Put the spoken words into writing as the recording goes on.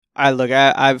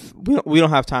we don't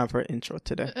have time for an intro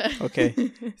today.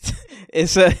 Okay,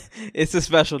 it's a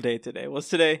special day today. What's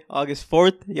today? August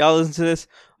 4th. Y'all listen to this.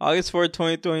 August 4th,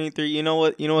 2023. You know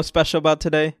what's special about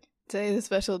today? Today's a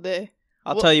special day.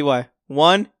 I'll tell you why.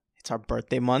 One, it's our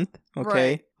birthday month. Okay,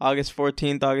 Right. August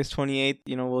 14th, August 28th.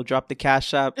 We'll drop the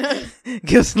Cash App.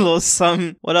 Give us a little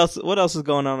something. What else is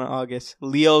going on in August?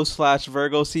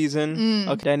 Leo/Virgo season.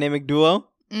 Okay, dynamic duo.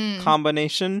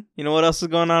 Combination. You know what else is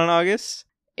going on in August?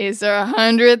 It's our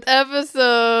 100th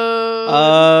episode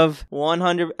of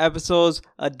 100 episodes.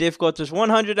 A difficult. There's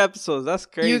 100 episodes. That's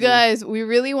crazy. You guys, we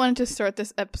really wanted to start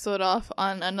this episode off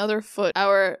on another foot.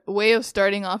 Our way of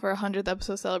starting off our 100th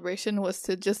episode celebration was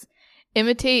to just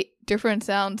imitate different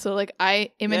sounds. So like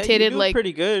I imitated you do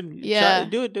pretty good. Yeah.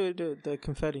 Do it. The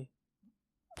confetti.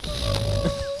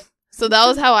 So that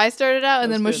was how I started out,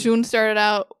 and then good. mashnun started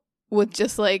out with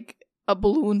just like a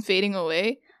balloon fading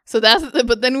away. So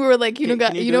but then we were like, Can you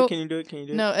do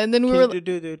it? No, and then we were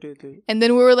do it. And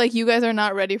then we were like, you guys are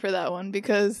not ready for that one,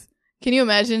 because can you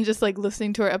imagine just like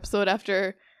listening to our episode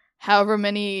after however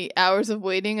many hours of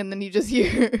waiting, and then you just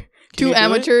hear two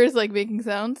amateurs like making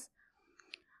sounds?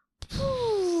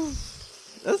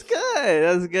 That's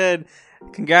good.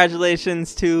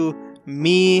 Congratulations to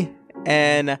me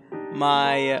and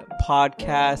my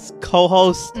podcast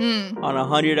co-host on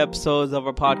 100 episodes of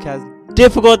our podcast,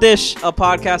 Difficult-ish, a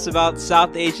podcast about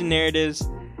South Asian narratives.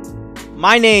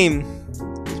 My name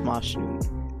is mashnun.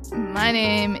 My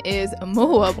name is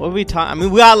Moab. What are we talking? I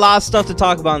mean, we got a lot of stuff to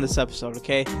talk about in this episode.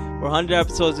 Okay, we're 100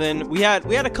 episodes in. We had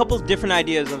a couple of different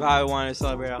ideas of how we wanted to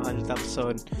celebrate our 100th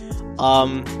episode.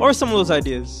 What were some of those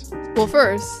ideas? Well,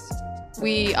 first,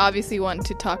 we obviously want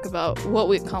to talk about what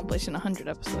we accomplished in 100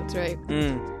 episodes, right?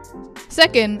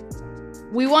 Second,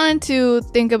 we wanted to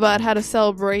think about how to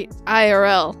celebrate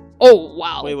IRL. Oh,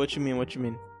 wow. Wait, what you mean?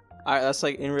 Alright, that's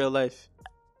like in real life.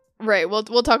 Right, we'll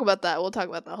talk about that.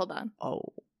 Hold on. Oh.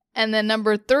 And then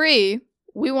number 3,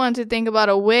 we wanted to think about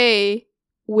a way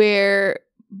where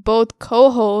both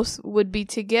co-hosts would be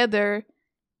together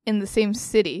in the same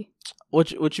city.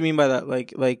 What you mean by that?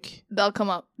 Like That'll come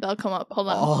up. Hold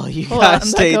on. Oh, you gotta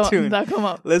stay tuned. That'll come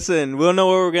up. Listen, we don't know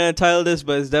what we're gonna title this,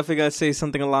 but it's definitely gonna say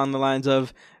something along the lines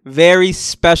of very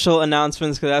special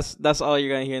announcements, because that's all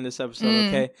you're gonna hear in this episode.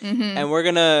 Okay, and we're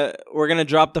gonna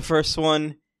drop the first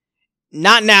one.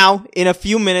 Not now, in a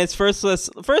few minutes. First, let's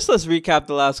recap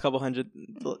the last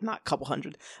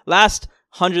last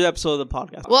 100 episodes of the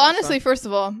podcast. Well, honestly, first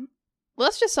of all,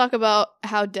 let's just talk about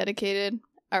how dedicated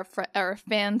our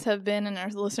fans have been and our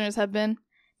listeners have been,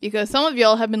 because some of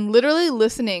y'all have been literally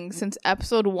listening since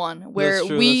episode 1, where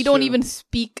we don't even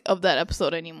speak of that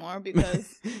episode anymore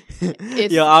because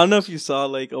it's... Yo, I don't know if you saw,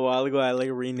 like, a while ago, I, like,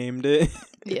 renamed it.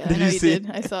 Yeah, I know you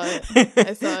did. I saw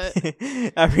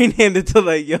it. I renamed it to,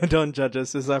 like, yo, don't judge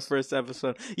us. This is our first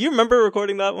episode. You remember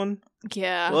recording that one?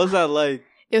 Yeah. What was that like?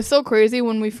 It was so crazy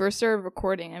when we first started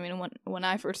recording. I mean, when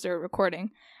I first started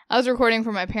recording, I was recording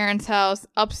from my parents' house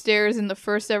upstairs in the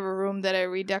first ever room that I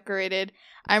redecorated.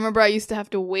 I remember I used to have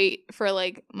to wait for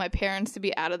like my parents to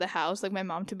be out of the house, like my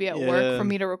mom to be at work, for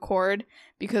me to record,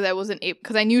 because I wasn't able,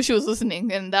 because I knew she was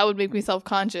listening, and that would make me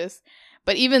self-conscious.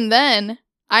 But even then,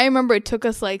 I remember it took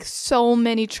us like so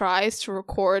many tries to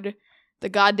record the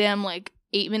goddamn like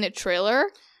 8-minute trailer.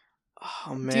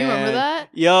 Oh man. Do you remember that?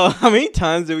 Yo, how many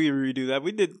times did we redo that?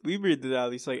 We redid that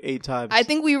at least like 8 times. I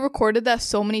think we recorded that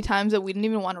so many times that we didn't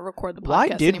even want to record the podcast. Why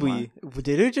did anymore.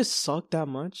 Did it just suck that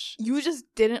much? You just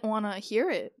didn't want to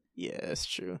hear it. Yeah, that's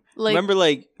true. Like, remember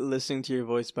like listening to your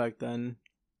voice back then?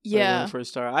 Yeah. Like, when we first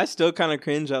started. I still kind of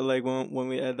cringe at like when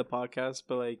we edited the podcast,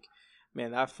 but like, man,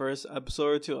 that first episode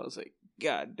or two, I was like,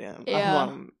 God damn. Yeah.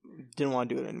 Didn't want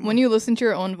to do it anymore. When you listen to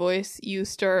your own voice, you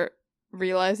start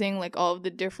realizing like all of the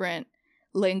different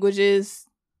languages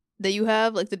that you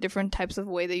have, like the different types of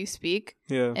way that you speak.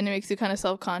 Yeah. And it makes you kind of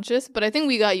self-conscious. But I think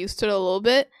we got used to it a little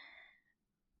bit.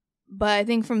 But I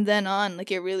think from then on,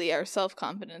 like our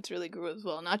self-confidence really grew as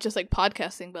well. Not just like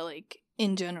podcasting, but like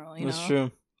in general, you know? That's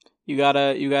true. You got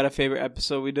a favorite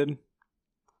episode we did?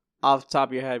 Off the top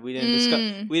of your head. We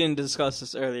didn't discuss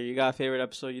this earlier. You got a favorite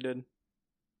episode you did?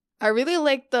 I really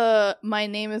like the My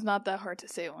Name Is Not That Hard to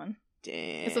Say one.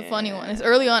 Damn. It's a funny one. It's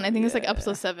early on. I think it's like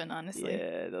episode 7, honestly.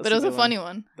 Yeah, but it was a funny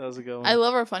one. That was a good one. I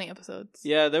love our funny episodes.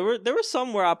 Yeah, there were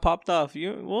some where I popped off.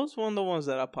 What was one of the ones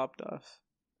that I popped off?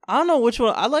 I don't know which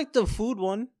one. I like the food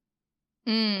one.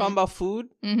 Talking about food.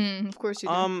 Of course you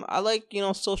do. I like,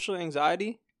 social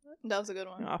anxiety. That was a good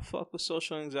one. I fuck with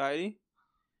social anxiety.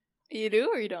 You do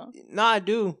or you don't? Nah, I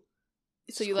do.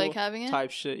 So you like having it?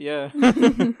 Type shit, yeah.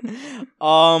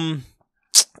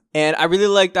 And I really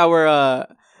liked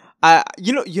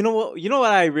You know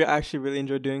what I actually really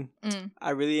enjoy doing.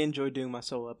 I really enjoy doing my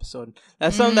solo episode.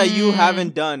 That's something that you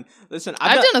haven't done. Listen,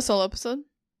 I've done a solo episode.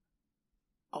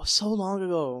 Oh, so long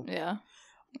ago. Yeah,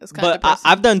 but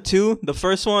I've done 2. The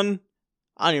first one,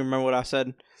 I don't even remember what I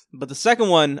said. But the second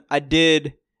one I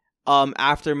did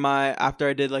after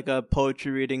I did like a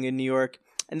poetry reading in New York.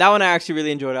 And that one I actually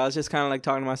really enjoyed. I was just kind of like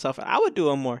talking to myself. I would do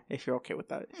one more if you're okay with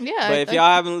that. Yeah. But if y'all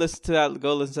haven't listened to that,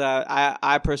 go listen to that.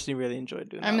 I personally really enjoyed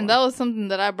doing that. I mean, that was something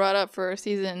that I brought up for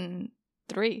season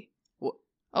 3. What?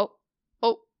 Oh.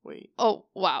 Wait. Oh,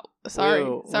 wow.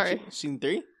 Sorry. Season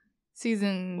 3?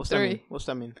 Season 3. What's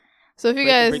that mean? So if you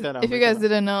guys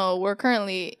didn't know, we're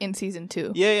currently in season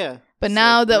 2. Yeah. But so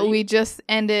now that we just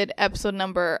ended episode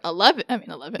number 11.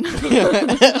 11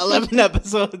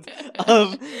 episodes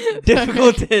of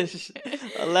Difficult Dish.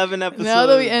 11 episodes. Now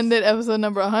that we ended episode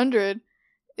number 100,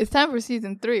 it's time for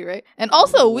season 3, right? And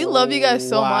also, we love you guys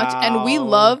so much. And we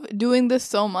love doing this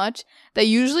so much that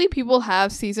usually people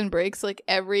have season breaks like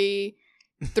every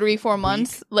 3-4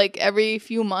 months. Like every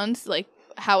few months, like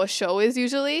how a show is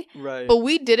usually. Right. But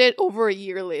we did it over a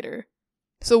year later.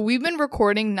 So we've been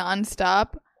recording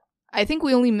nonstop. I think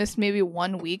we only missed maybe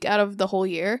 1 week out of the whole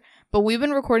year, but we've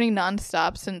been recording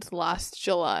nonstop since last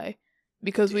July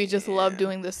because we just love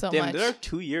doing this so much. Did our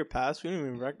 2-year pass? We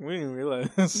didn't even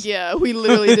realize. Yeah, we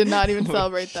literally did not even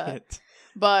celebrate that.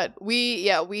 But we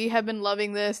have been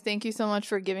loving this. Thank you so much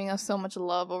for giving us so much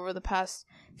love over the past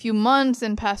few months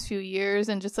and past few years,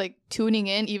 and just like tuning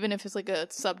in, even if it's like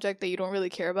a subject that you don't really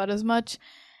care about as much,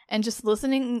 and just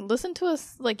listen to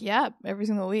us like every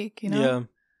single week, you know? Yeah.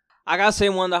 I gotta say,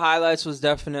 one of the highlights was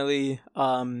definitely,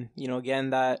 again,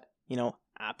 that,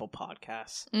 Apple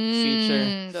Podcasts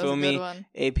feature. Feel me? One.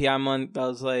 API month. That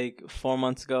was like 4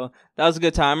 months ago. That was a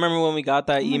good time. I remember when we got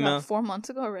that email. God, 4 months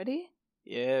ago already?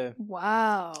 Yeah.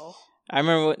 Wow. I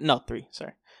remember 3.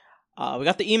 Sorry. We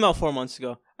got the email 4 months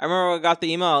ago. I remember when I got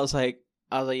the email. I was like,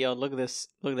 yo, look at this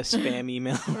spam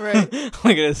email. Right. Look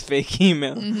at this fake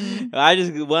email. Mm-hmm. I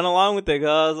just went along with it because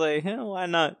I was like, why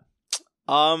not?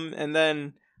 And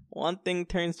then one thing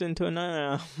turns into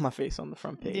another. My face on the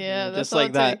front page. Yeah, that's just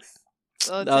like that.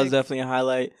 That was definitely a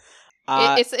highlight.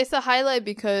 It's a highlight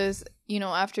because,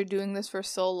 after doing this for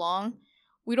so long,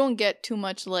 we don't get too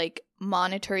much like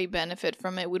monetary benefit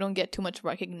from it. We don't get too much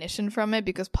recognition from it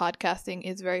because podcasting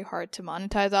is very hard to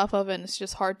monetize off of, and it's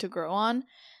just hard to grow on.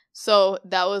 So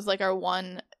that was like our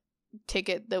one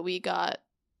ticket that we got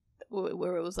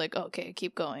where it was like, okay,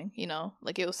 keep going,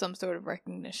 like it was some sort of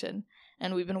recognition.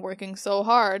 And we've been working so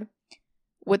hard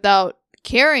without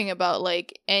caring about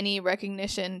like any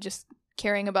recognition, just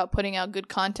caring about putting out good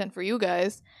content for you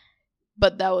guys.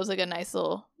 But that was like a nice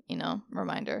little,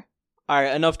 reminder. All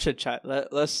right, enough chit chat.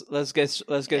 Let's get straight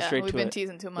to it. We've been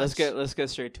teasing too much. Let's get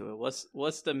straight to it.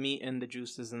 What's the meat and the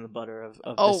juices and the butter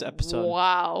of this episode?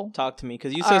 Wow. Talk to me,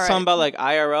 because you said something about like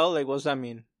IRL. Like, what does that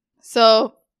mean?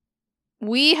 So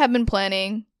we have been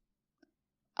planning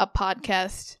a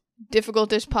podcast, Difficult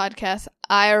Dish Podcast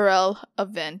IRL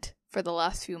event for the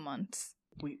last few months.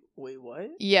 Wait,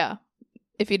 what? Yeah.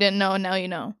 If you didn't know, now you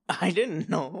know. I didn't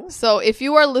know. So if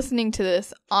you are listening to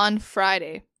this on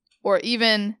Friday, or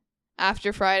even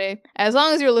after Friday, as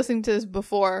long as you're listening to this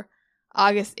before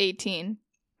August 18.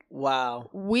 Wow.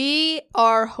 We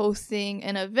are hosting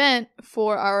an event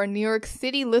for our New York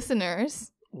City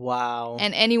listeners. Wow.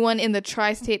 And anyone in the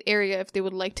tri-state area if they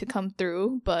would like to come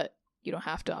through, but you don't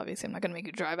have to, obviously. I'm not going to make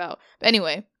you drive out. But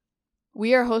anyway,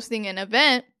 we are hosting an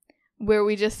event where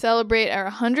we just celebrate our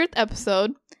 100th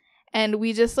episode, and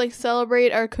we just like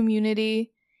celebrate our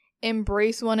community,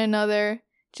 embrace one another,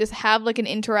 just have like an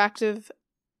interactive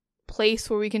place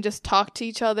where we can just talk to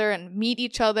each other and meet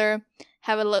each other,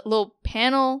 have a little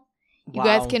panel. You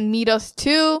guys can meet us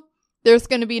too. There's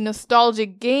going to be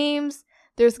nostalgic games.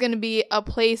 There's going to be a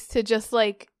place to just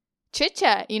like chit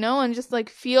chat, and just like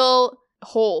feel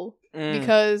whole.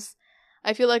 Because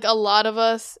I feel like a lot of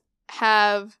us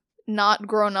have not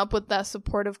grown up with that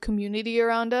supportive community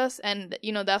around us. And,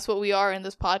 that's what we are in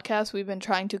this podcast. We've been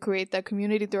trying to create that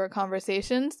community through our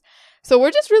conversations. So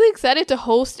we're just really excited to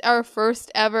host our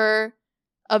first ever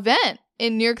event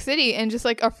in New York City, and just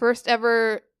like our first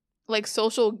ever like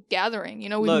social gathering.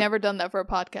 We've never done that for a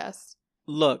podcast.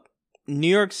 Look, New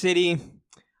York City,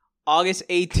 August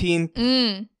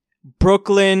 18th,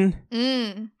 Brooklyn,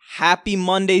 Happy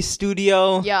Monday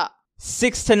Studio. Yeah.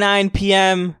 6 to 9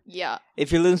 p.m. Yeah.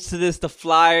 If you're listening to this, the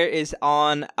flyer is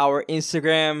on our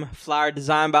Instagram. Flyer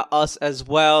designed by us as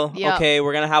well. Yep. Okay,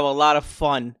 we're going to have a lot of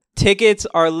fun. Tickets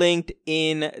are linked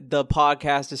in the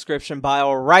podcast description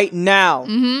bio right now.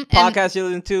 Podcast you're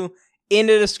listening to, in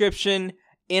the description,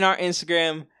 in our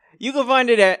Instagram. You can find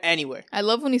it anywhere. I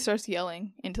love when he starts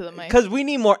yelling into the mic. Because we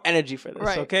need more energy for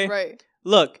this, okay? Right.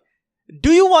 Look,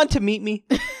 do you want to meet me?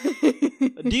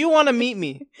 Do you want to meet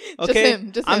me? Okay?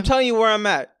 Just I'm him. telling you where I'm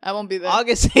at. I won't be there.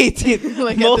 August 18th.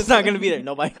 Like, Mo's not going to be there.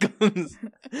 Nobody comes.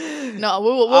 No,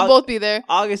 we'll both be there.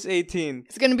 August 18th.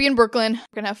 It's going to be in Brooklyn.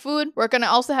 We're going to have food. We're going to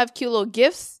also have cute little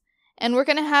gifts. And we're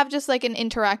going to have just like an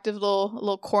interactive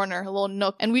little corner, a little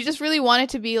nook. And we just really want it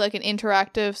to be like an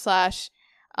interactive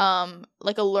 /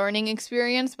 like a learning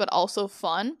experience, but also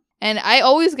fun. And I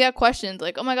always get questions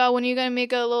like, oh my God, when are you going to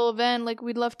make a little event? Like,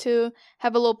 we'd love to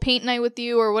have a little paint night with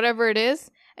you or whatever it is.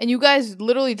 And you guys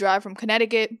literally drive from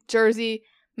Connecticut, Jersey,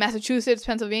 Massachusetts,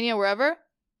 Pennsylvania, wherever.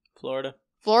 Florida.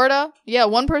 Yeah,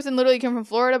 one person literally came from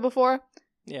Florida before.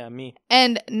 Yeah, me.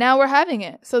 And now we're having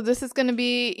it. So this is going to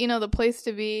be, the place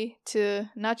to be to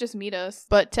not just meet us,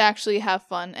 but to actually have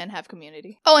fun and have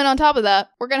community. Oh, and on top of that,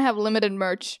 we're going to have limited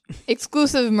merch,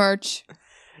 exclusive merch.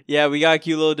 Yeah, we got a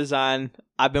cute little design.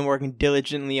 I've been working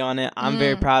diligently on it. I'm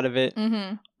very proud of it.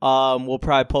 Mm-hmm. We'll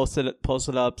probably post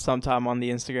it up sometime on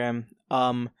the Instagram.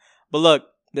 But look,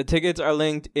 the tickets are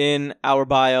linked in our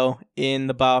bio, in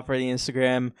the bio for the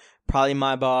Instagram. Probably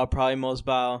my bio, probably Mo's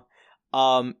bio.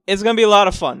 It's gonna be a lot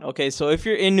of fun. Okay, so if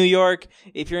you're in New York,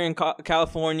 if you're in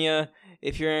California,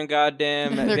 if you're in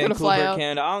goddamn Vancouver,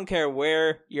 Canada, I don't care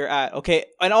where you're at. Okay,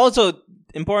 and also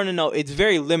important to note, it's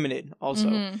very limited.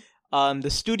 Also, the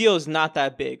studio is not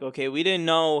that big. Okay, we didn't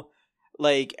know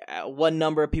like what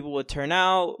number of people would turn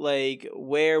out, like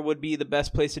where would be the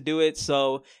best place to do it.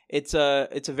 So it's a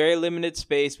very limited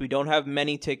space. We don't have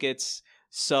many tickets.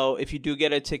 So if you do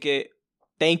get a ticket,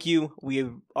 thank you. We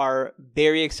are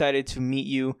very excited to meet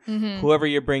you, whoever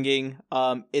you're bringing.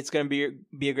 It's gonna be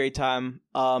a great time.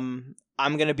 I'm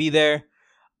gonna be there.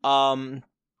 I'll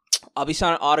be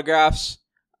signing autographs.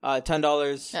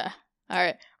 $10. Yeah. All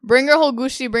right. Bring your whole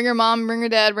Gucci. Bring your mom. Bring your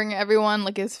dad. Bring everyone.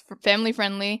 Like, it's family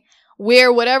friendly.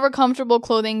 Wear whatever comfortable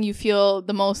clothing you feel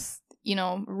the most,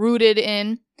 rooted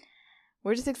in.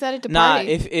 We're just excited to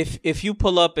party. Nah, if you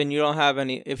pull up and you don't have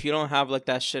if you don't have like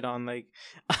that shit on, like,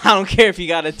 I don't care if you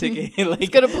got a ticket. Like, it's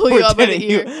gonna pull you up by the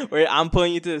ear. Where I'm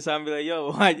pulling you to the side and be like,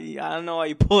 yo, I don't know why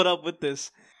you pulled up with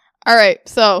this. All right,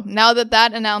 so now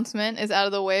that announcement is out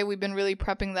of the way, we've been really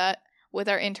prepping that with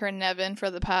our intern Nevin for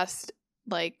the past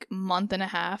like month and a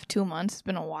half, 2 months. It's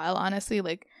been a while, honestly.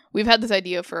 Like, we've had this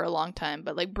idea for a long time,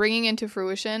 but like bringing into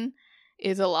fruition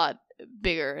is a lot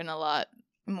bigger and a lot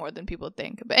more than people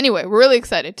think. But anyway, we're really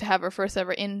excited to have our first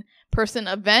ever in-person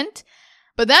event.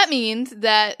 But that means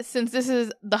that since this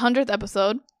is the 100th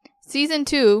episode, season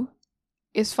 2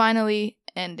 is finally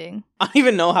ending. I don't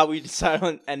even know how we decided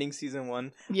on ending season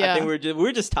 1. Yeah. I think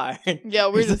we're just tired. Yeah,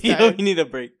 we're just like, tired. We need a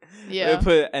break. Yeah. We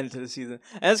put an end to the season.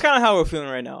 And that's kind of how we're feeling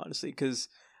right now, honestly. Because,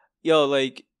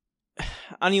 like, I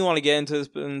don't even want to get into this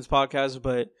in this podcast,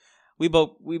 but we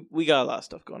got a lot of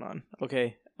stuff going on.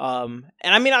 Okay. And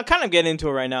I mean, I'll kind of get into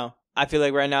it right now. I feel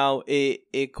like right now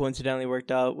it coincidentally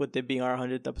worked out with it being our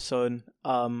 100th episode.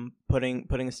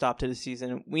 Putting a stop to the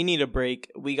season. We need a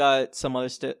break. We got some other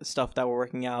stuff that we're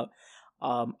working out.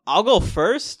 I'll go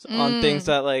first on things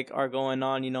that like are going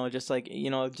on. Just like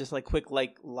quick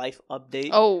like life update.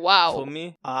 Oh wow! For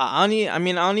me, I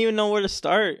don't even know where to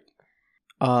start.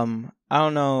 I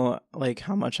don't know like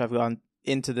how much I've gone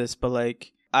into this, but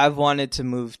like I've wanted to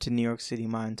move to New York City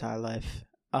my entire life.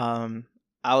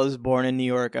 I was born in New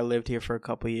York. I lived here for a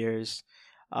couple years.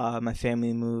 My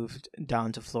family moved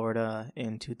down to Florida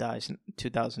in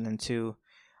 2002.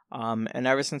 And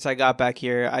ever since I got back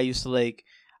here, I used to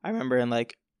I remember in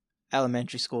like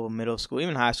elementary school, middle school,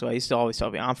 even high school, I used to always tell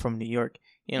people I'm from New York.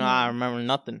 I remember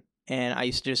nothing. And I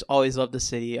used to just always love the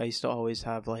city. I used to always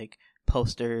have like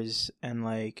posters and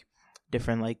like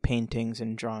different like paintings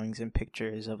and drawings and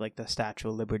pictures of like the Statue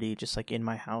of Liberty just like in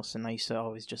my house. And I used to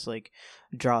always just like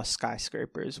draw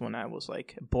skyscrapers when I was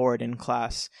like bored in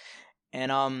class.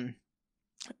 And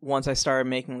once I started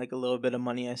making like a little bit of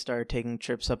money, I started taking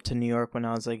trips up to New York when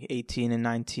I was like 18 and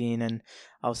 19, and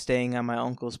I was staying at my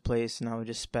uncle's place, and I would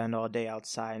just spend all day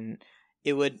outside, and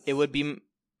it would be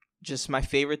just my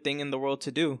favorite thing in the world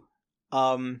to do.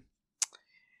 And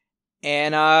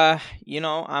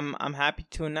I'm happy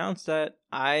to announce that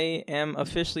I am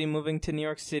officially moving to New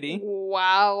York City.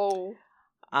 Wow.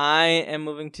 I am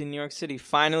moving to New York City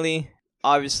finally,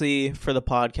 obviously for the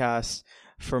podcast,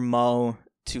 for Mo,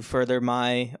 to further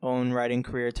my own writing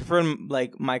career, to further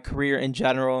like my career in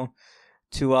general,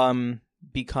 to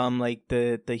become like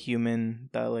the human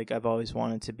that like I've always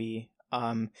wanted to be.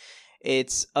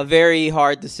 It's a very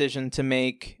hard decision to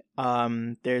make.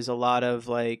 There's a lot of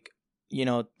like,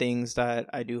 things that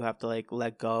I do have to like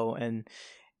let go, and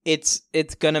it's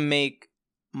gonna make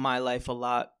my life a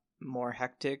lot more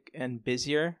hectic and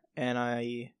busier, and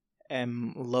I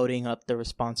am loading up the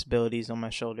responsibilities on my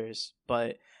shoulders.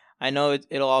 But I know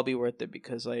it'll all be worth it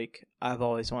because like I've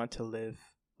always wanted to live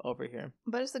over here.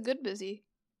 But it's a good busy.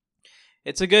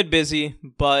 It's a good busy,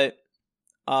 but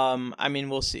I mean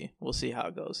we'll see how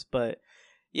it goes. But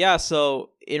yeah, so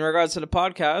in regards to the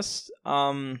podcast,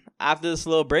 after this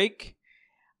little break,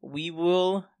 we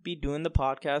will be doing the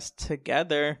podcast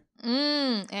together.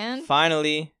 And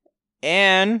finally,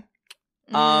 and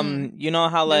you know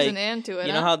how like there's an and to it,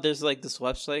 you know how there's like this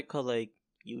website called like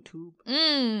YouTube.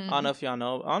 I don't know if y'all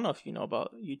know. I don't know if you know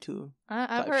about YouTube.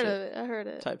 I've heard of it. I heard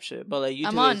it. Type shit, but like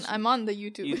YouTube. I'm on the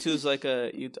YouTube. YouTube's like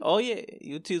a oh yeah,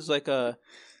 YouTube's like a,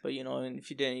 but you know, and if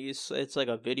you didn't use, it's like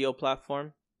a video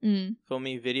platform. For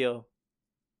me, video.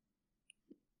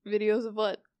 Videos of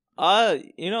what?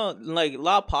 You know, like a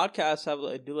lot of podcasts have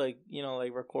like do like you know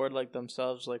like record like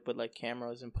themselves like with like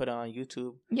cameras and put it on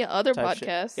YouTube. Yeah, other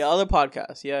podcasts. Shit. Yeah, other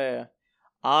podcasts. Yeah.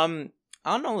 I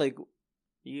don't know. Like,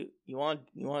 you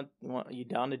you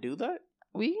down to do that?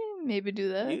 We can maybe do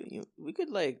that. We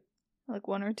could like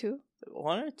one or two,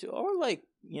 or like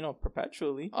you know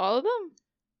perpetually. All of them.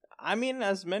 I mean,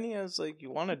 as many as like you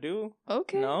want to do.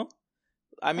 Okay. No.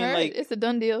 I mean, right, like it's a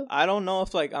done deal. I don't know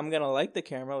if like I'm gonna like the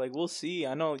camera. Like we'll see.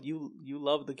 I know you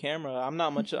love the camera. I'm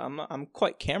not much. I'm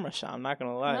quite camera shy. I'm not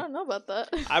gonna lie. I don't know about that.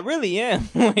 I really am.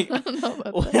 Like, I don't know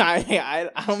about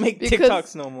that. I don't make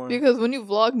TikToks no more. Because when you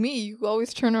vlog me, you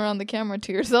always turn around the camera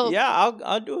to yourself. Yeah,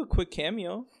 I'll do a quick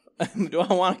cameo. Do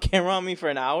I want a camera on me for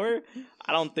an hour?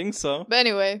 I don't think so. But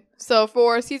anyway, so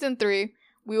for season 3,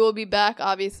 we will be back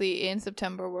obviously in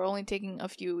September. We're only taking a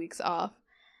few weeks off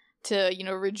to, you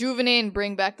know, rejuvenate and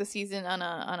bring back the season on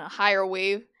a higher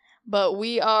wave. But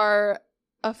we are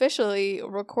officially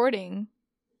recording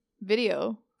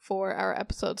video for our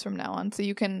episodes from now on. So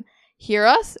you can hear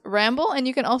us ramble and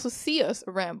you can also see us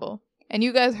ramble. And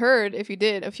you guys heard, if you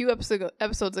did, a few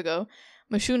episodes ago,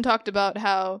 Mashnun talked about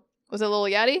how, was it Lil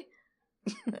Yachty?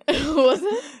 Was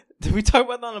it? Did we talk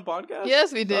about that on the podcast?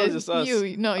 Yes, we did. That was just us.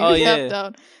 You tapped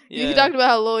out. Yeah. He talked about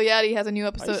how Lil Yachty has a new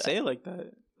episode. Why you say it like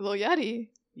that? Lil Yachty.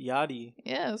 Yachty.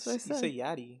 Yeah, that's what I said. You say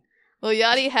Yachty. Lil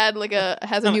Yachty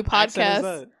has a new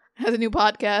podcast. Has a new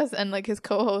podcast, and like his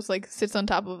co-host like sits on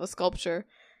top of a sculpture.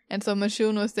 And so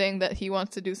Mashnun was saying that he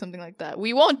wants to do something like that.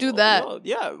 We won't do that. Well,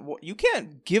 yeah, you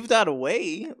can't give that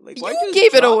away. Like, why you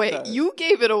gave it away. That? You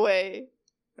gave it away.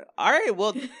 All right,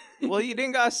 well, you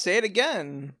didn't gotta say it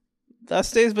again. That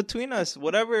stays between us.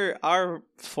 Whatever our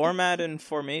format and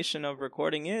formation of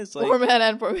recording is, like format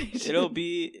and formation, it'll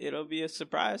be a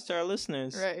surprise to our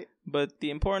listeners. Right. But the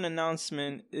important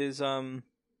announcement is, I'm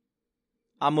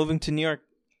moving to New York.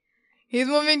 He's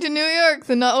moving to New York.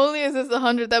 So not only is this the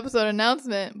 100th episode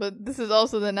announcement, but this is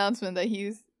also the announcement that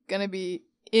he's gonna be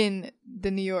in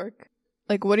the New York.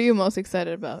 Like, what are you most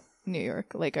excited about? New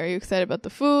York. Like, are you excited about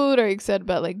the food? Are you excited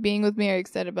about like being with me? Are you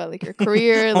excited about like your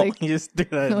career? Like, you just do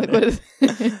that. Like, what is?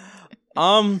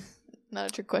 Not a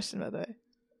trick question, by the way.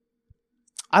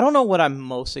 I don't know what I'm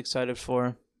most excited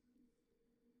for,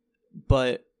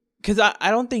 but because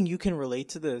I don't think you can relate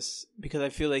to this because I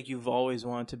feel like you've always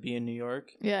wanted to be in New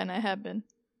York. Yeah, and I have been.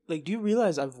 Like, do you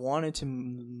realize I've wanted to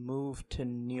move to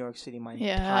New York City my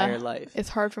entire life? It's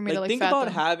hard for me to like think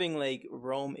about having like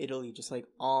Rome, Italy, just like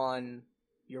on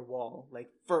your wall, like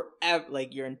forever,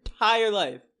 like your entire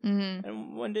life. Mm-hmm.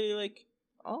 And one day you're like,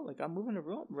 oh, like I'm moving to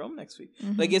Rome next week.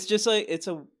 Mm-hmm. Like it's just like it's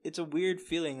a weird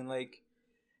feeling, and like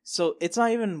so it's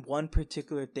not even one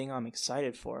particular thing I'm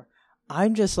excited for.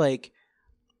 I'm just like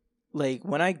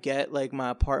when I get like my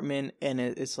apartment and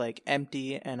it's like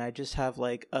empty and I just have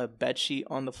like a bed sheet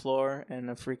on the floor and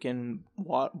a freaking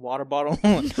water bottle,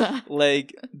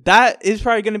 like that is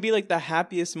probably gonna be like the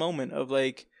happiest moment of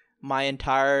like my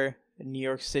entire New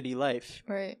York City life.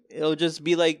 Right. It'll just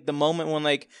be like the moment when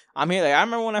like I'm here. Like I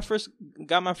remember when I first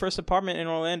got my first apartment in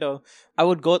Orlando, I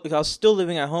would go, like I was still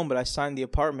living at home, but I signed the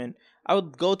apartment. I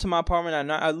would go to my apartment at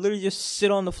night. I literally just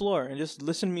sit on the floor and just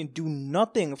listen to me do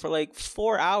nothing for like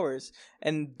 4 hours.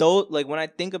 And though, like when I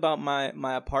think about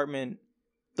my apartment,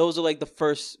 those are like the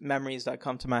first memories that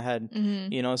come to my head.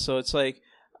 Mm-hmm. You know, so it's like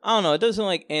I don't know. It doesn't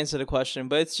like answer the question,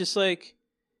 but it's just like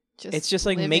it's just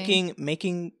like living.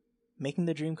 making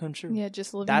the dream come true. Yeah,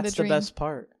 just living That's the dream. the best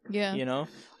part. Yeah. You know?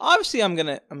 Obviously I'm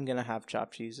gonna have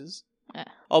chopped cheeses.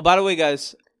 Oh, by the way,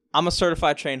 guys, I'm a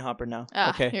certified train hopper now.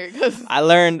 Okay. Here it goes. I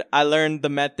learned the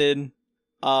method.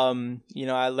 You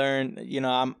know, I learned, you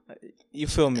know, you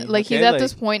feel me. Like okay? He's at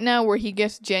this point now where he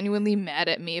gets genuinely mad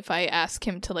at me if I ask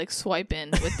him to like swipe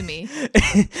in with me.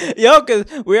 Yo, cause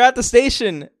we were at the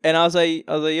station and I was like,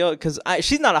 yo, cause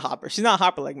she's not a hopper. She's not a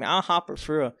hopper like me. I'm a hopper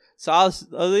for real. So I was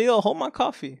like, yo, hold my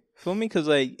coffee Feel me? Because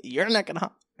like you're not gonna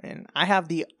hop, and I have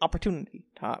the opportunity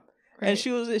to hop. Right. And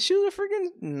she was a freaking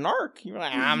narc. You're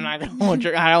like, I'm not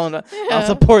gonna. I'll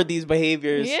support these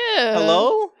behaviors. Yeah.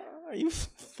 Hello? Are you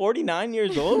 49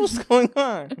 years old? What's going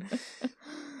on?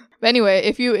 But anyway,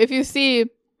 if you see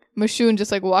Mashnun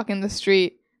just like walking the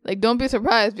street, like don't be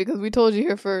surprised because we told you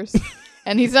here first.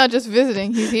 And he's not just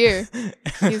visiting; he's here.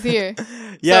 He's here.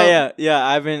 Yeah.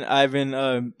 I've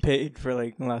been paid for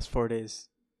like the last 4 days,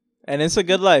 and it's a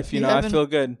good life. You know, I feel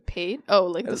good. Paid? Oh,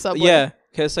 like the subway. Yeah,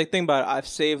 because like think about it. I've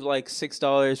saved like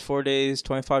 $6, 4 days,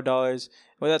 $25.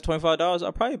 With that $25,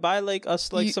 I'll probably buy like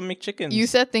some McChickens. You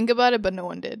said think about it, but no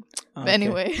one did. Okay. But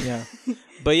anyway, yeah.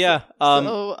 But yeah.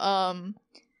 So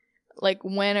like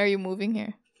when are you moving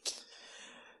here?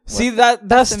 See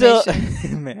that's still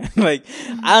man. Like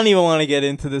I don't even want to get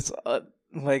into this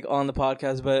like on the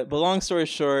podcast, but long story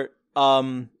short,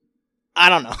 I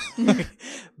don't know.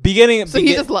 So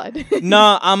he just lied.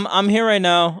 No, I'm here right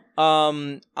now.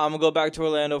 I'm gonna go back to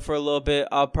Orlando for a little bit.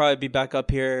 I'll probably be back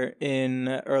up here in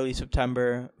early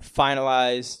September.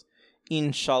 Finalized,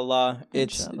 inshallah.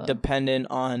 It's dependent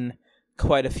on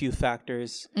quite a few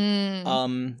factors. But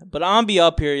I'm gonna be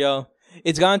up here, yo.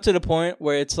 It's gotten to the point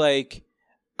where it's like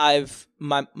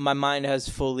my mind has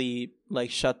fully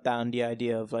like shut down the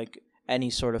idea of like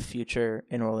any sort of future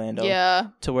in Orlando. Yeah.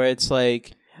 To where it's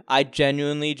like I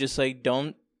genuinely just like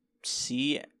don't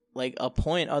see like a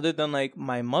point other than like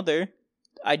my mother.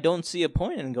 I don't see a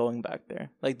point in going back there.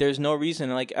 Like there's no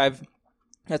reason. Like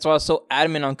that's why I was so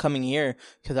adamant on coming here,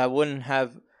 because I wouldn't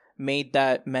have made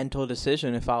that mental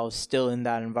decision if I was still in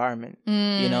that environment.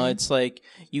 You know, it's like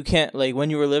you can't, like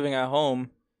when you were living at home,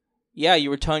 yeah, you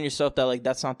were telling yourself that like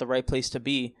that's not the right place to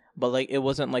be, but like it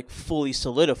wasn't like fully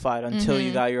solidified until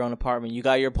you got your own apartment. You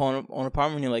got your own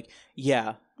apartment and you're like,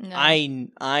 yeah, no.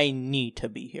 I need to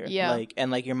be here. Yeah. Like, and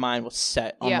like your mind was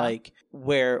set on like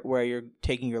where you're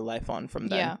taking your life on from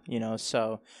then. Yeah. You know,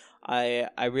 so I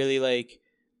really like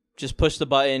just pushed the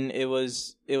button. It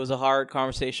was a hard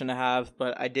conversation to have,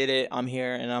 but I did it. I'm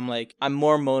here and I'm like I'm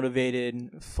more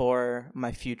motivated for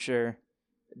my future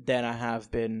than I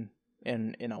have been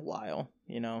in a while,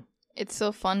 you know. It's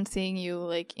so fun seeing you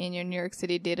like in your New York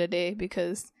City day to day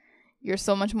because you're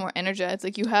so much more energized.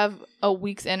 Like you have a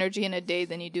week's energy in a day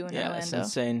than you do in Orlando. Yeah, it's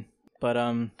insane. But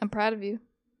I'm proud of you.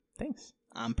 Thanks.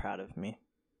 I'm proud of me.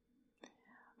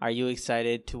 Are you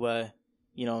excited to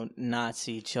not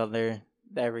see each other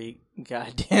every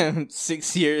goddamn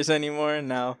 6 years anymore?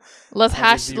 Now let's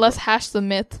hash the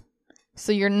myth.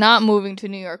 So you're not moving to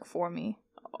New York for me.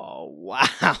 Oh,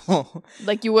 wow.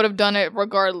 Like, you would have done it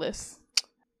regardless.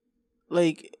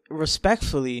 Like,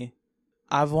 respectfully,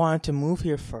 I've wanted to move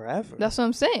here forever. That's what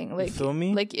I'm saying. Like, you feel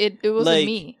me? Like, it wasn't like,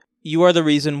 me. You are the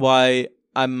reason why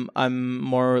I'm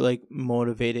more, like,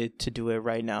 motivated to do it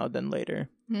right now than later.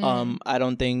 I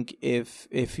don't think if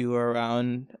you were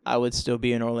around, I would still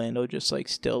be in Orlando, just like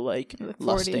still like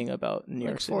lusting about New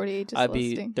York City. 40, just I'd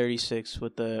be 36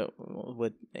 with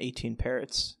 18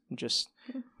 parrots, just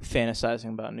fantasizing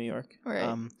about New York.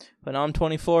 Right. But now I'm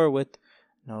 24 with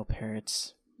no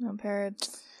parrots. No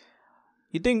parrots.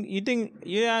 You think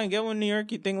I get one in New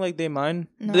York? You think like they mind?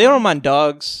 No. They don't mind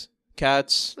dogs,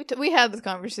 cats. We had this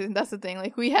conversation. That's the thing.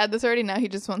 Like we had this already. Now he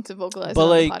just wants to vocalize on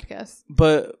the podcast.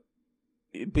 But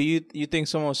you think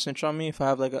someone will snitch on me if I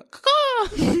have like a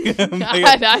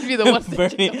I'd be the one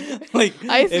snitching. Like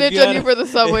I snitch on you for the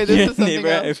subway. This is something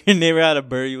else. If your neighbor had a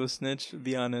bird, you will snitch.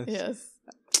 Be honest. Yes.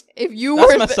 If you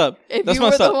were messed up. That's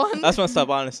messed up.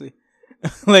 Honestly,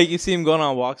 like you see him going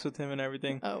on walks with him and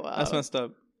everything. Oh wow, that's messed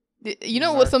up. You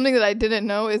know what? Something that I didn't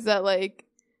know is that like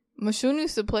Mashnun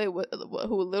used to play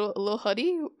Lil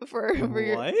Huddy for your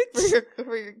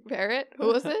parrot. Who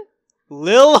was it?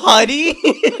 Lil Huddy?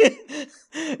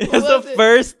 It's the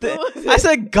first thing. I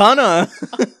said Gunna.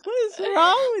 What is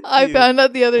wrong with you? I found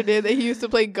out the other day that he used to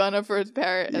play Gunna for his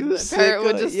parrot. And the parrot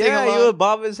would just sing along. Yeah, he would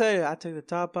bob his head. I took the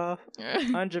top off.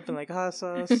 I'm dripping like hot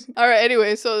sauce. All right,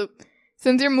 anyway, so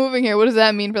since you're moving here, what does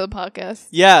that mean for the podcast?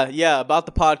 Yeah, about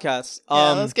the podcast.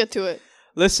 Let's get to it.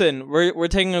 Listen, we're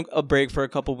taking a break for a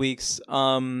couple weeks.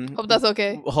 Hope that's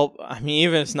okay.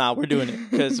 Even if it's not, we're doing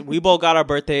it because we both got our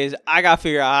birthdays. I gotta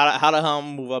figure out how the hell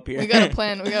move up here. We gotta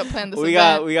plan this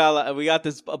event. We got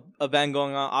this event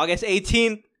going on August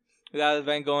 18th. We got an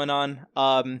event going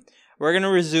on. We're gonna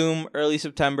resume early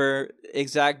September.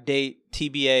 Exact date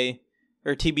TBA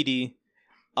or TBD.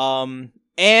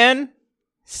 And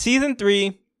season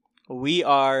 3, we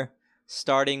are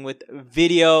starting with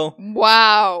video.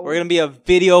 Wow. We're going to be a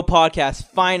video podcast,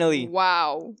 finally.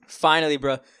 Wow. Finally,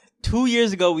 bro. 2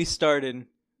 years ago, we started.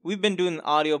 We've been doing an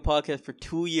audio podcast for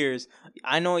 2 years.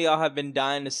 I know y'all have been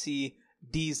dying to see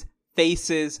these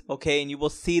faces, okay? And you will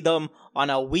see them on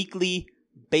a weekly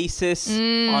basis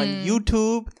on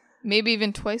YouTube. Maybe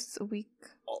even twice a week.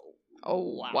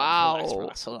 Oh,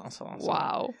 wow.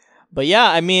 Wow. But yeah,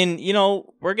 I mean, you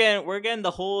know, we're getting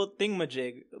the whole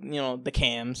thingamajig. You know, the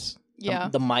cams,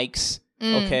 the mics,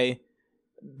 okay,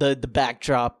 the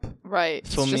backdrop. Right.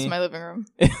 It's just my living room.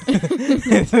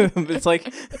 It's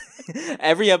like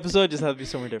every episode just has to be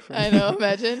somewhere different. I know.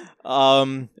 Imagine.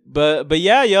 But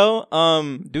yeah, yo.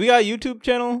 Do we got a YouTube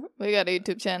channel? We got a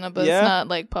YouTube channel, but it's not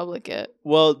like public yet.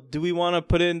 Well, do we want to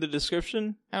put it in the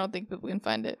description? I don't think people can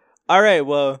find it. All right.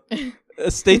 Well.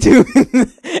 Stay tuned.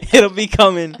 It'll be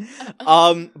coming.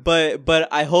 But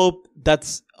I hope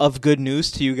that's of good news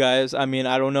to you guys. I mean,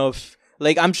 I don't know if,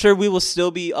 like, I'm sure we will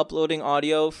still be uploading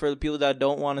audio for the people that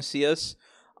don't want to see us.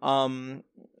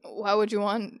 Why would you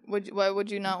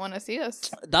not want to see us?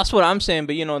 That's what I'm saying.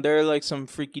 But you know, there are like some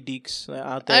freaky deeks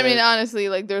out there. I mean, honestly,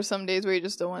 like there's some days where you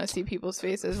just don't want to see people's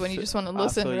faces when you just want to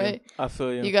listen, right? I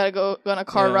feel you. You gotta go on a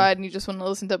car ride and you just want to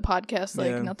listen to podcasts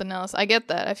like nothing else. I get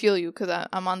that. I feel you because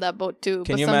I'm on that boat too.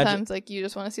 But sometimes like you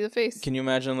just want to see the face. Can you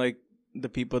imagine like the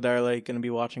people that are like gonna be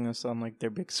watching us on like their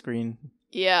big screen?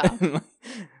 Yeah.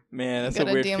 Man, that's a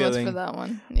weird feeling. For that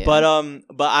one. Yeah. But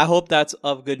I hope that's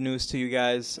of good news to you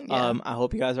guys. Yeah. I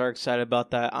hope you guys are excited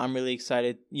about that. I'm really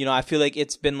excited. You know, I feel like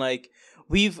it's been like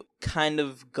we've kind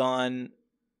of gone,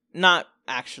 not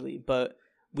actually, but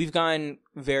we've gone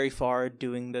very far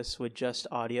doing this with just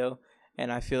audio.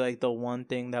 And I feel like the one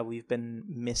thing that we've been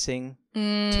missing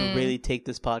to really take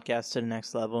this podcast to the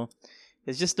next level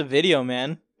is just the video,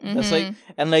 man. That's like,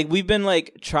 and like we've been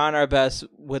like trying our best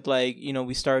with like, you know,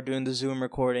 we started doing the Zoom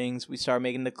recordings, we started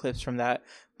making the clips from that,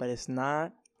 but it's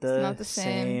not the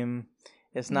same.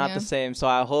 It's not the same. So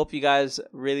I hope you guys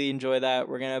really enjoy that.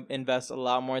 We're gonna invest a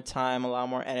lot more time, a lot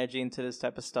more energy into this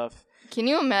type of stuff. Can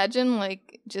you imagine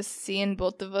like just seeing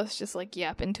both of us just like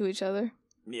yapping to each other?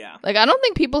 Yeah. Like I don't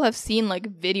think people have seen like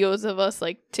videos of us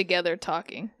like together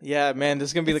talking. Yeah, man, this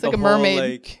is gonna be like a whole mermaid.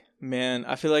 Like. Man,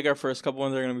 I feel like our first couple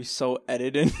ones are gonna be so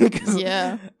edited.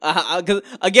 Yeah. Because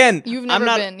again, you've never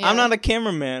been. Yeah. I'm not a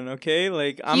cameraman. Okay,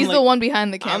 like he's like, the one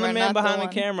behind the camera. I'm the man behind the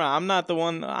camera. I'm not the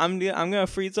one. I'm gonna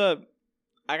freeze up.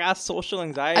 I got social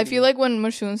anxiety. I feel like when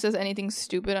Mashnun says anything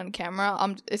stupid on camera,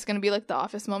 it's gonna be like the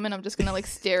Office moment. I'm just gonna like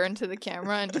stare into the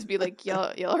camera and just be like,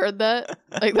 y'all heard that?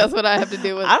 Like that's what I have to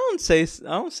do with. I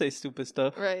don't say stupid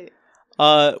stuff. Right.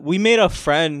 We made a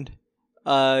friend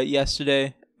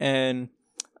yesterday, and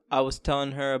I was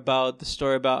telling her about the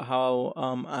story about how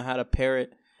I had a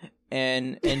parrot,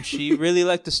 and she really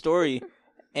liked the story,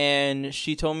 and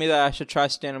she told me that I should try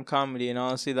stand-up comedy, and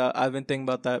honestly, that I've been thinking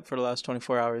about that for the last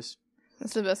 24 hours.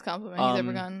 That's the best compliment he's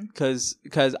ever gotten.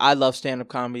 Because I love stand-up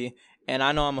comedy, and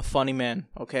I know I'm a funny man,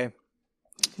 okay?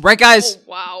 Right, guys? Oh,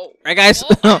 wow. Right, guys?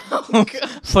 Oh,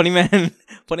 funny man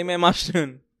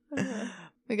mashnun.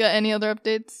 We got any other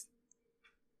updates?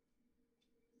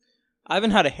 I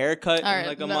haven't had a haircut in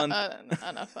like a month.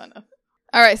 Enough.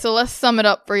 All right, so let's sum it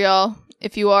up for y'all.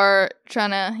 If you are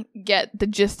trying to get the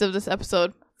gist of this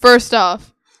episode, first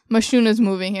off, Mashnun is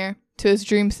moving here to his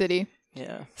dream city.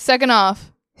 Yeah. Second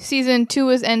off, season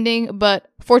 2 is ending, but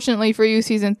fortunately for you,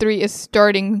 season 3 is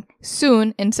starting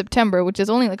soon in September, which is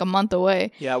only like a month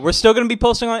away. Yeah, we're still gonna be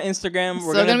posting on Instagram.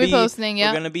 We're gonna be posting.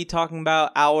 Yeah, we're gonna be talking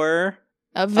about our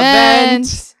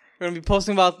event. We're gonna be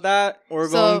posting about that. We're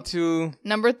going to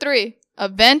number 3.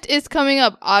 Event is coming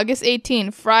up August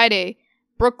 18, Friday,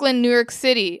 Brooklyn, New York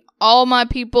City. All my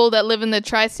people that live in the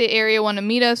tri-state area want to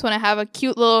meet us, want to have a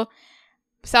cute little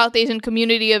South Asian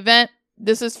community event.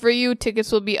 This is for you.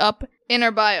 Tickets will be up in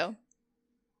our bio.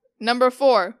 Number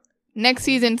 4, next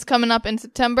season's coming up in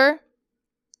September.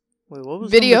 Wait, what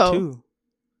was video? Number 2?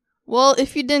 Well,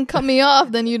 if you didn't cut me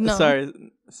off, then you'd know. Sorry.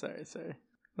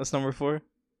 What's number 4?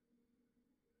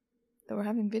 That we're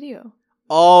having video.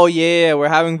 Oh yeah, we're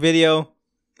having video.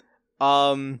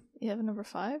 You have a number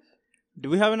 5? Do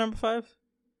we have a number 5?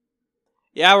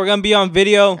 Yeah, we're gonna be on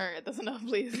video. All right, that's enough,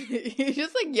 please. You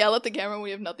just like yell at the camera when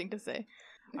you have nothing to say.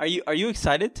 Are you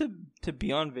excited to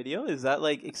be on video? Is that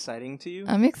like exciting to you?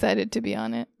 I'm excited to be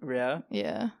on it. Yeah.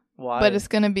 Yeah. Why? But it's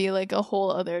gonna be like a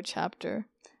whole other chapter.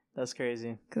 That's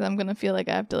crazy. Because I'm gonna feel like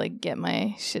I have to like get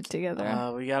my shit together.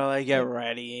 We gotta like get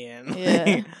ready and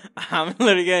yeah. I'm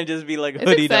literally gonna just be like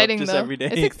hoodied up just though. every day.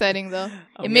 It's exciting though.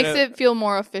 Makes it feel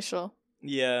more official.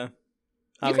 Yeah.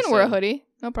 You can wear a hoodie.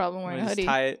 No problem wearing a hoodie. Just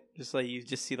tie it. Just like you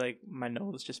just see like my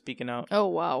nose just peeking out. Oh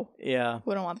wow. Yeah.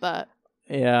 Wouldn't want that.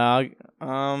 Yeah.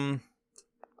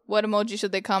 What emoji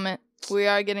should they comment? We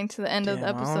are getting to the end of the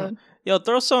episode. Yo,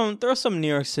 throw some New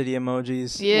York City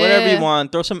emojis. Yeah. Whatever you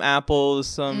want. Throw some apples,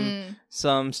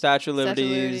 some Statue of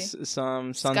Liberties,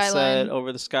 some sunset Skyline.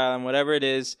 over the skyline, whatever it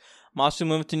is. Masu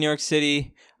moved to New York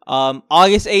City.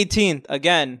 August 18th.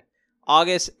 Again,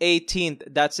 August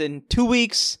 18th. That's in 2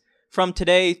 weeks from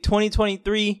today,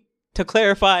 2023. To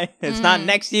clarify, it's not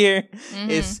next year.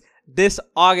 It's this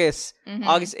August,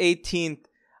 August 18th.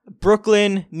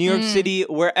 Brooklyn, New York City,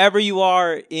 wherever you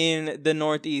are in the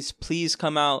Northeast, please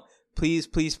come out. Please,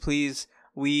 please, please.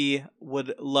 We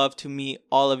would love to meet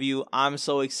all of you. I'm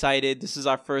so excited. This is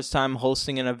our first time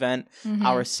hosting an event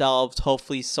ourselves.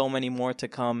 Hopefully so many more to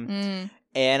come.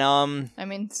 And I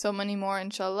mean, so many more,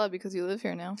 inshallah, because you live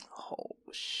here now. Oh,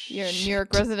 shit. You're a New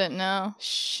York resident now.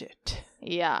 Shit.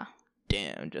 Yeah.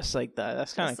 Damn, just like that.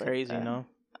 That's kind of crazy, you know?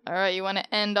 All right, you want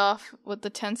to end off with the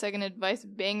 10-second advice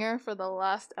banger for the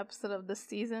last episode of this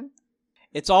season?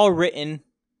 It's all written.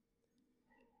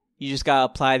 You just got to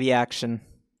apply the action.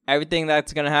 Everything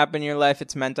that's going to happen in your life,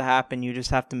 it's meant to happen. You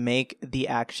just have to make the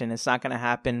action. It's not going to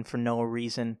happen for no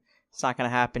reason. It's not going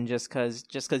to happen just because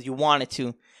you want it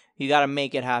to. You got to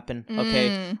make it happen,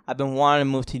 okay? I've been wanting to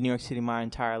move to New York City my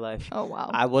entire life. Oh, wow.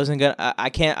 I wasn't going to...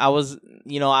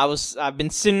 I've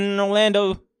been sitting in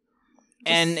Orlando...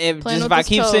 And if I'm just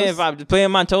playing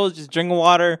my toes, just drinking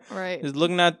water, right? Just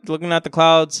looking at the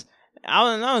clouds. I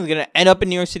was gonna end up in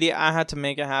New York City. I had to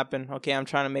make it happen. Okay, I'm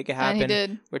trying to make it happen. And he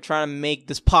did. We're trying to make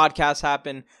this podcast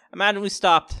happen. Imagine we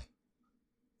stopped.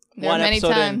 There were many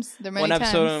times. There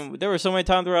were so many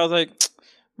times where I was like,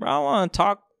 bro, I want to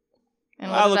talk.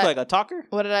 And I look like a talker.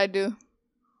 What did I do?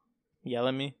 Yell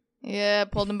at me. Yeah,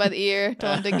 pulled him by the ear,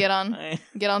 told him to get on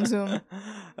Zoom.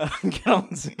 Get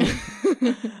on Zoom.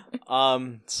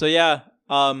 So yeah,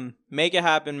 make it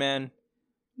happen, man.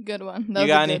 Good one. You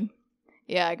got any?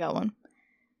 Yeah, I got one.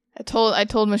 I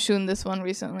told Mashnun this one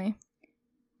recently.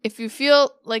 If you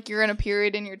feel like you're in a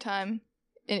period in your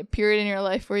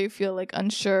life where you feel like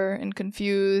unsure and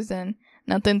confused and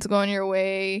nothing's going your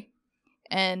way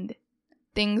and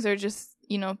things are just,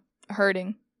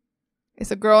 hurting.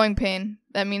 It's a growing pain.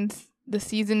 That means the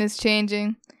season is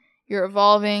changing, you're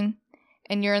evolving,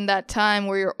 and you're in that time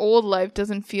where your old life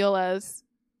doesn't feel as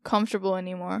comfortable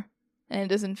anymore. And it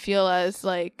doesn't feel as,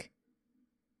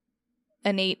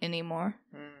 innate anymore.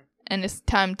 And it's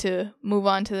time to move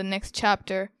on to the next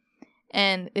chapter.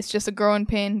 And it's just a growing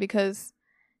pain because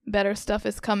better stuff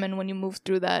is coming when you move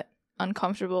through that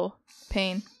uncomfortable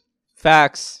pain.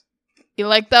 Facts. You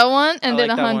like that one? And then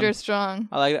 100 strong.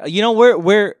 I like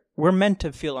that. We're meant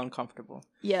to feel uncomfortable.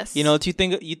 Yes. Do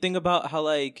you think about how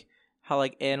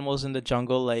animals in the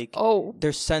jungle,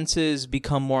 their senses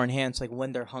become more enhanced,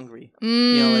 when they're hungry.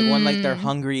 When they're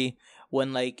hungry,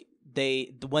 when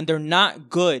they're not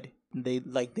good,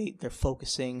 they're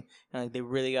focusing and they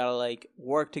really gotta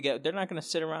work together. They're not gonna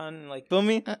sit around and feel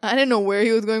me. I didn't know where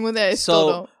he was going with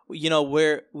that.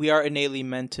 We are innately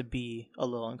meant to be a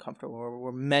little uncomfortable.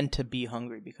 We're meant to be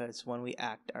hungry because when we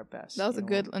act our best. That was a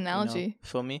good analogy.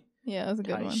 Feel me? Yeah, that was a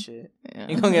good one. Shit. Yeah.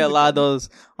 You're gonna get a lot of those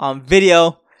on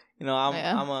video.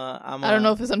 I don't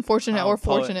know if it's unfortunate or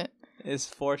fortunate. It's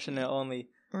fortunate only.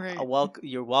 Right.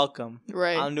 You're welcome.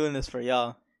 Right. I'm doing this for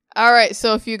y'all. All right.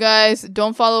 So if you guys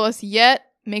don't follow us yet,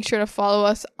 make sure to follow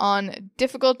us on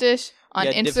Difficult Dish on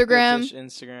Instagram.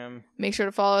 Instagram. Make sure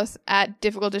to follow us at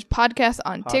Difficult Dish Podcast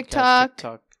on TikTok.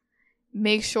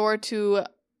 Make sure to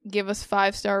give us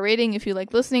 5-star rating if you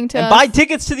like listening to us. And buy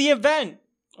tickets to the event.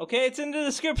 Okay, it's in the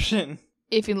description.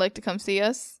 If you'd like to come see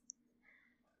us.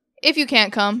 If you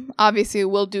can't come, obviously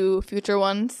we'll do future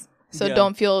ones. So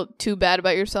don't feel too bad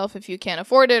about yourself if you can't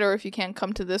afford it or if you can't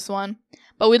come to this one.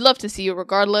 But we'd love to see you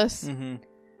regardless. So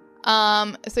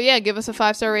yeah, give us a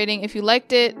 5-star rating if you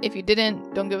liked it. If you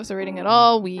didn't, don't give us a rating at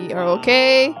all. We are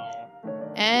okay.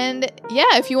 And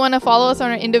yeah, if you want to follow us on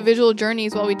our individual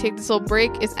journeys while we take this little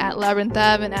break, it's at Labyrinth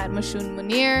Ave and at Mashnun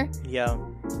Munir. Yeah.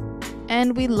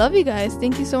 And we love you guys.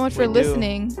 Thank you so much for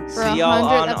listening. See y'all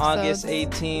on August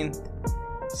 18th.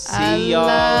 See y'all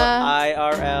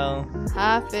IRL.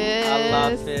 Hafiz.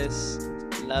 Allah Hafiz.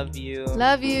 Love you.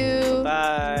 Love you.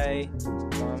 Bye.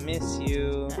 Gonna miss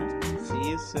you. See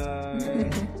you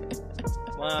soon.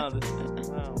 Wow,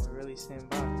 we're really saying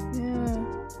bye.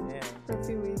 Yeah. For a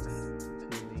few weeks.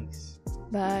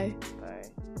 Bye.